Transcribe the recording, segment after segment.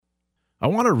I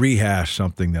want to rehash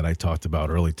something that I talked about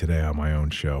early today on my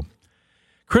own show.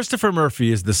 Christopher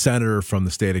Murphy is the senator from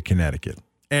the state of Connecticut.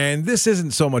 And this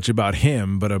isn't so much about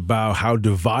him, but about how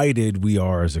divided we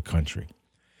are as a country.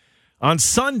 On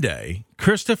Sunday,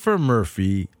 Christopher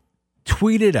Murphy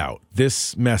tweeted out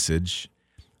this message,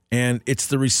 and it's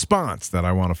the response that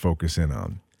I want to focus in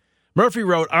on. Murphy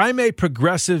wrote, "I'm a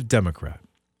progressive Democrat,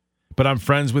 but I'm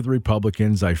friends with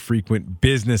Republicans. I frequent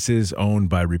businesses owned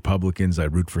by Republicans. I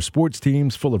root for sports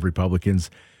teams full of Republicans.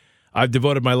 I've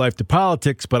devoted my life to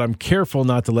politics, but I'm careful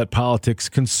not to let politics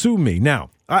consume me." Now,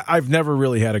 I've never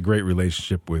really had a great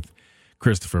relationship with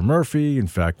Christopher Murphy. In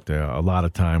fact, a lot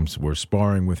of times we're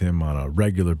sparring with him on a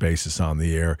regular basis on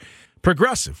the air.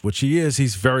 Progressive, which he is,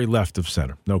 he's very left of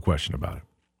center, no question about it.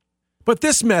 But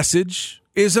this message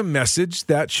is a message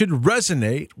that should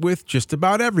resonate with just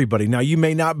about everybody. Now, you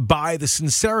may not buy the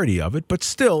sincerity of it, but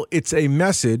still, it's a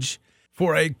message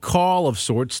for a call of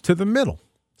sorts to the middle.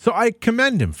 So I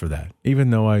commend him for that, even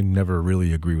though I never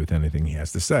really agree with anything he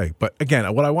has to say. But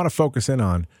again, what I want to focus in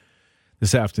on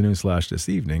this afternoon / this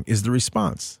evening is the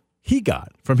response he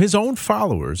got from his own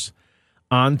followers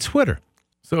on Twitter.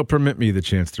 So permit me the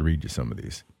chance to read you some of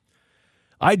these.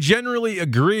 "I generally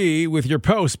agree with your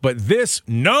post, but this,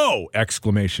 no!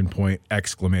 Exclamation point,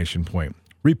 exclamation point.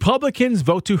 Republicans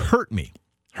vote to hurt me,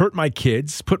 hurt my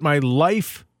kids, put my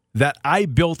life that I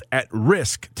built at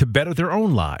risk to better their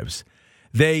own lives.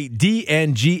 They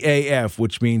DNGAF,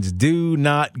 which means do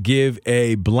not give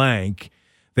a blank.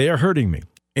 They are hurting me.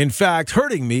 In fact,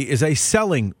 hurting me is a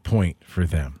selling point for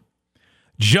them."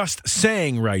 Just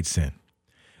Saying writes in,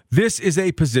 "This is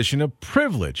a position of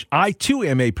privilege. I, too,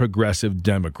 am a progressive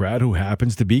Democrat who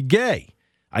happens to be gay.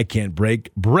 I can't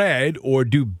break bread or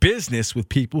do business with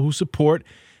people who support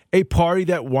a party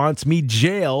that wants me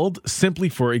jailed simply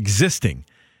for existing.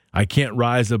 I can't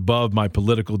rise above my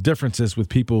political differences with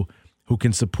people who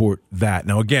can support that."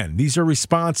 Now, again, these are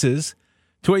responses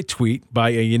to a tweet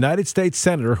by a United States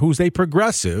senator who's a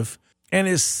progressive and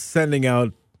is sending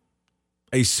out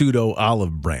a pseudo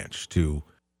olive branch to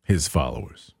his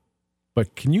followers.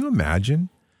 But can you imagine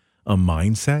a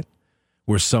mindset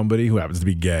where somebody who happens to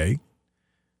be gay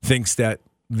thinks that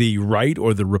the right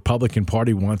or the Republican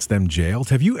Party wants them jailed?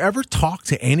 Have you ever talked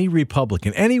to any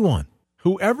Republican, anyone,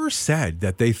 who ever said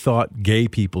that they thought gay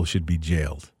people should be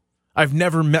jailed? I've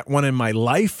never met one in my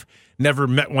life, never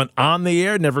met one on the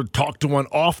air, never talked to one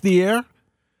off the air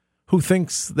who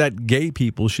thinks that gay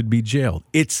people should be jailed.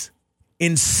 It's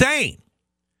insane.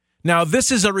 Now, this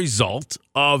is a result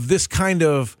of this kind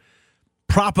of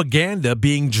propaganda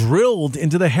being drilled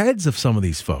into the heads of some of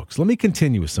these folks. Let me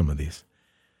continue with some of these.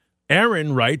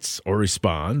 Aaron writes or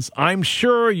responds, "I'm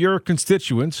sure your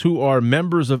constituents who are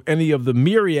members of any of the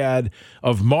myriad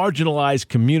of marginalized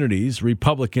communities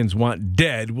Republicans want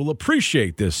dead will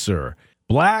appreciate this, sir.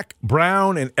 Black,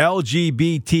 brown, and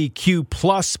LGBTQ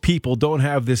plus people don't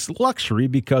have this luxury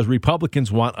because Republicans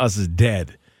want us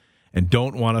dead and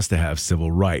don't want us to have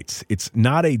civil rights. It's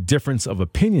not a difference of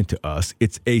opinion to us.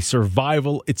 It's a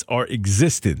survival. It's our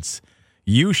existence.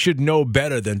 You should know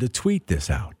better than to tweet this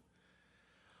out."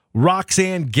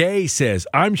 Roxanne Gay says,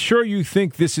 "I'm sure you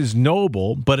think this is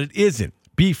noble, but it isn't.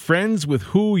 Be friends with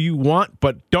who you want,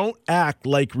 but don't act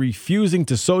like refusing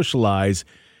to socialize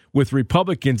with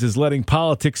Republicans is letting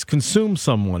politics consume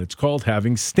someone. It's called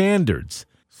having standards."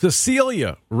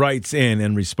 Cecilia writes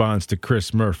in response to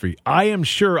Chris Murphy, "I am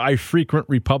sure I frequent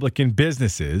Republican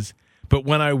businesses, but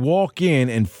when I walk in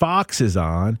and Fox is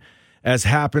on, as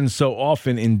happens so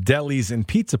often in delis and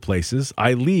pizza places,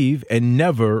 I leave and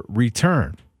never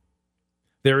return.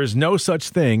 There is no such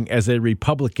thing as a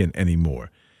Republican anymore.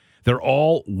 They're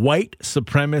all white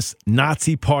supremacist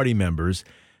Nazi party members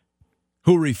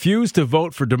who refuse to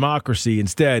vote for democracy,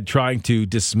 instead trying to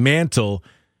dismantle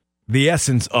the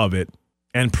essence of it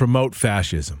and promote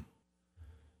fascism."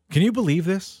 Can you believe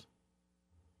this?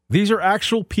 These are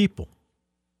actual people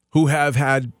who have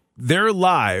had their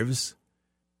lives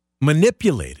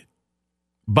manipulated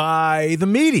by the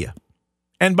media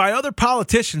and by other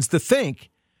politicians to think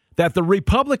that the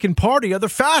Republican Party are the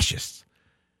fascists.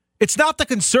 It's not the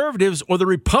conservatives or the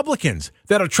Republicans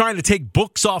that are trying to take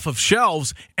books off of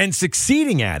shelves and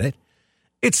succeeding at it.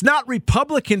 It's not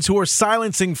Republicans who are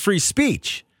silencing free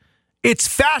speech. It's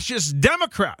fascist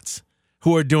Democrats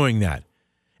who are doing that.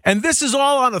 And this is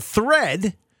all on a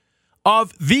thread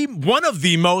of one of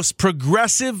the most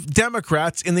progressive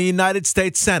Democrats in the United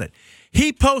States Senate.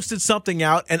 He posted something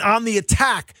out, and on the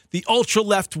attack, the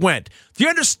ultra-left went. Do you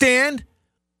understand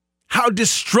how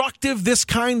destructive this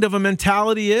kind of a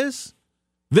mentality is?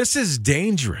 This is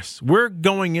dangerous. We're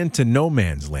going into no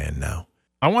man's land now.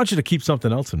 I want you to keep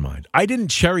something else in mind. I didn't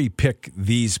cherry pick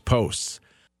these posts.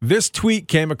 This tweet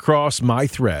came across my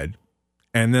thread,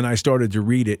 and then I started to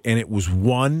read it, and it was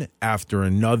one after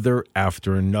another,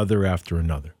 after another, after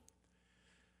another.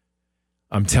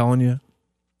 I'm telling you,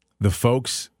 the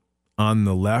folks on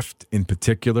the left in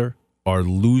particular are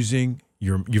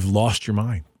you've lost your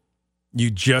mind. You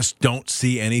just don't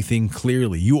see anything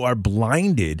clearly. You are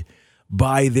blinded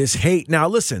by this hate. Now,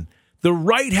 listen, the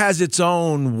right has its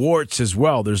own warts as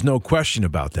well. There's no question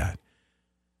about that.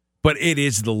 But it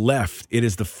is the left. It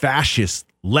is the fascist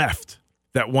left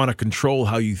that want to control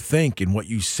how you think and what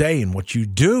you say and what you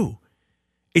do.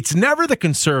 It's never the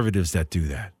conservatives that do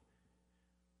that.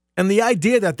 And the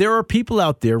idea that there are people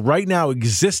out there right now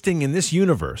existing in this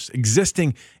universe,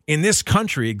 existing in this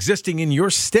country, existing in your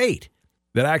state,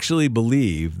 that actually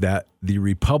believe that the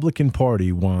Republican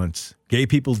Party wants gay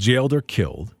people jailed or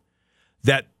killed,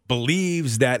 that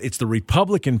believes that it's the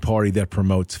Republican Party that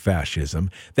promotes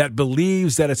fascism, that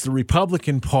believes that it's the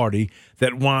Republican Party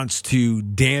that wants to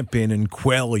dampen and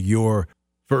quell your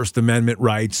First Amendment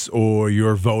rights or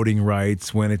your voting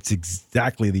rights, when it's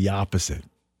exactly the opposite.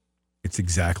 It's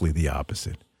exactly the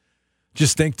opposite.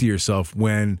 Just think to yourself,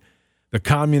 when the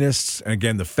communists, and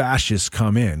again, the fascists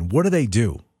come in, what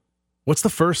do? What's the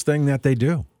first thing that they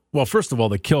do? Well, first of all,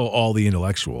 they kill all the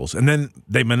intellectuals, and then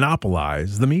they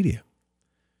monopolize the media.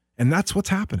 And that's what's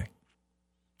happening.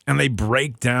 And they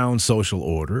break down social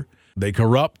order. They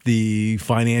corrupt the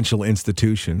financial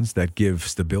institutions that give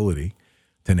stability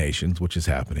to nations, which is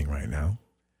happening right now.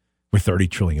 We're $30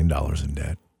 trillion in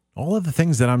debt. All of the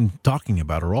things that I'm talking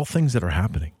about are all things that are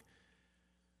happening.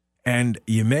 And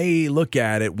you may look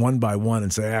at it one by one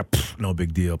and say, no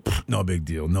big deal, no big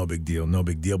deal, no big deal, no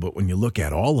big deal. But when you look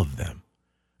at all of them,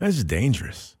 that's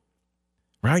dangerous,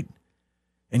 right?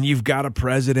 And you've got a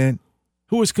president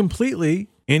who is completely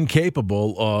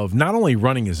incapable of not only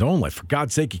running his own life. For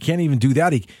God's sake, he can't even do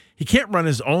that. He can't run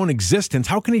his own existence.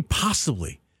 How can he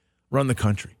possibly run the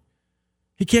country?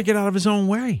 He can't get out of his own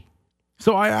way.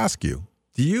 So I ask you,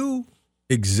 do you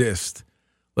exist,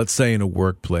 let's say, in a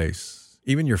workplace,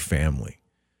 even your family?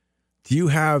 Do you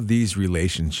have these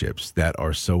relationships that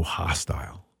are so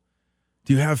hostile?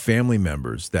 Do you have family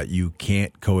members that you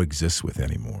can't coexist with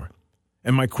anymore?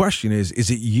 And my question is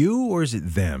it you or is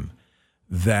it them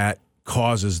that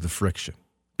causes the friction?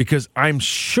 Because I'm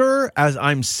sure, as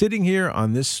I'm sitting here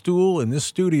on this stool in this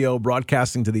studio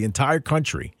broadcasting to the entire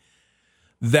country,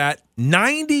 that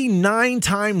 99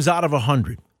 times out of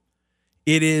 100,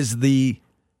 it is the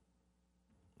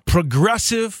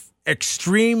progressive,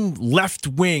 extreme left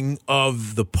wing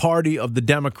of the party of the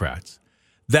Democrats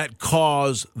that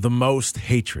cause the most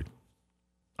hatred.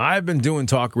 I've been doing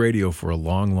talk radio for a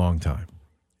long, long time,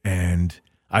 and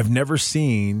I've never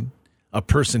seen a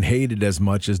person hated as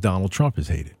much as Donald Trump is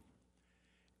hated.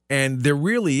 And there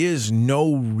really is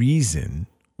no reason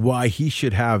why he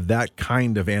should have that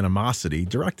kind of animosity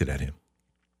directed at him.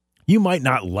 You might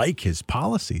not like his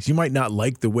policies. You might not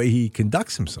like the way he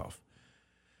conducts himself.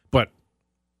 But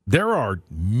there are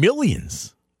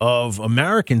millions of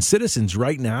American citizens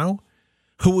right now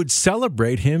who would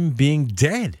celebrate him being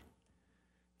dead.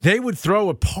 They would throw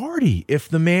a party if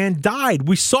the man died.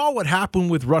 We saw what happened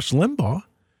with Rush Limbaugh.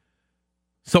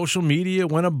 Social media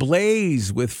went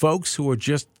ablaze with folks who are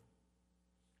just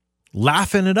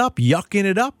laughing it up, yucking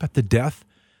it up at the death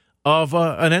of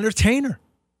an entertainer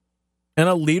and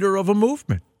a leader of a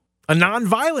movement, a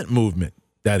nonviolent movement,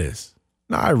 that is.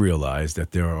 Now, I realize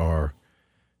that there are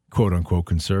quote-unquote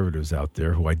conservatives out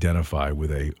there who identify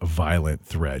with a violent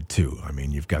thread, too. I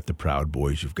mean, you've got the Proud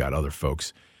Boys, you've got other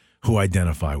folks who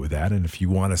identify with that. And if you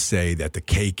want to say that the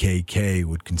KKK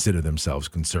would consider themselves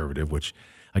conservative, which,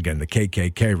 again, the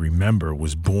KKK, remember,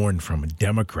 was born from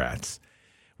Democrats.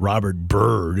 Robert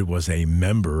Byrd was a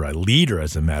member, a leader,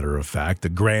 as a matter of fact, the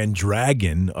grand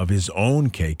dragon of his own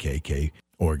KKK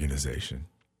organization.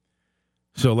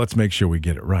 So let's make sure we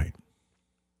get it right.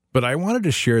 But I wanted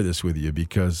to share this with you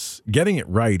because getting it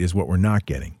right is what we're not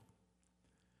getting.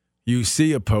 You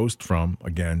see a post from,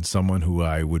 again, someone who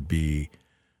I would be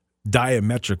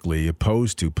diametrically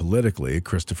opposed to politically,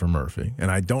 Christopher Murphy. And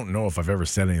I don't know if I've ever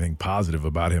said anything positive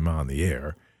about him on the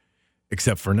air,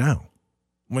 except for now.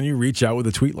 When you reach out with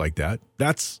a tweet like that,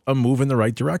 that's a move in the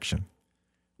right direction.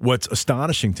 What's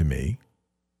astonishing to me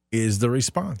is the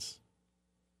response.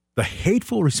 The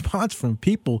hateful response from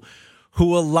people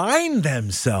who align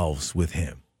themselves with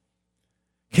him.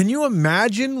 Can you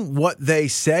imagine what they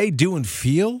say, do, and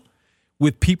feel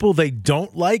with people they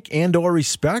don't like and or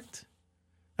respect?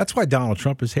 That's why Donald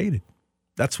Trump is hated.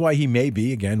 That's why he may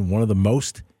be, again, one of the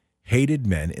most hated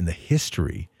men in the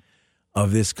history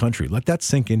of this country. Let that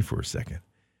sink in for a second.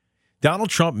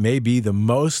 Donald Trump may be the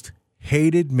most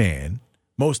hated man,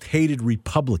 most hated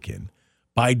Republican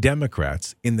by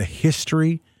Democrats in the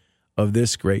history of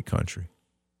this great country.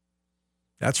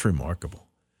 That's remarkable.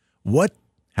 What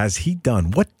has he done?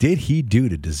 What did he do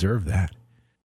to deserve that?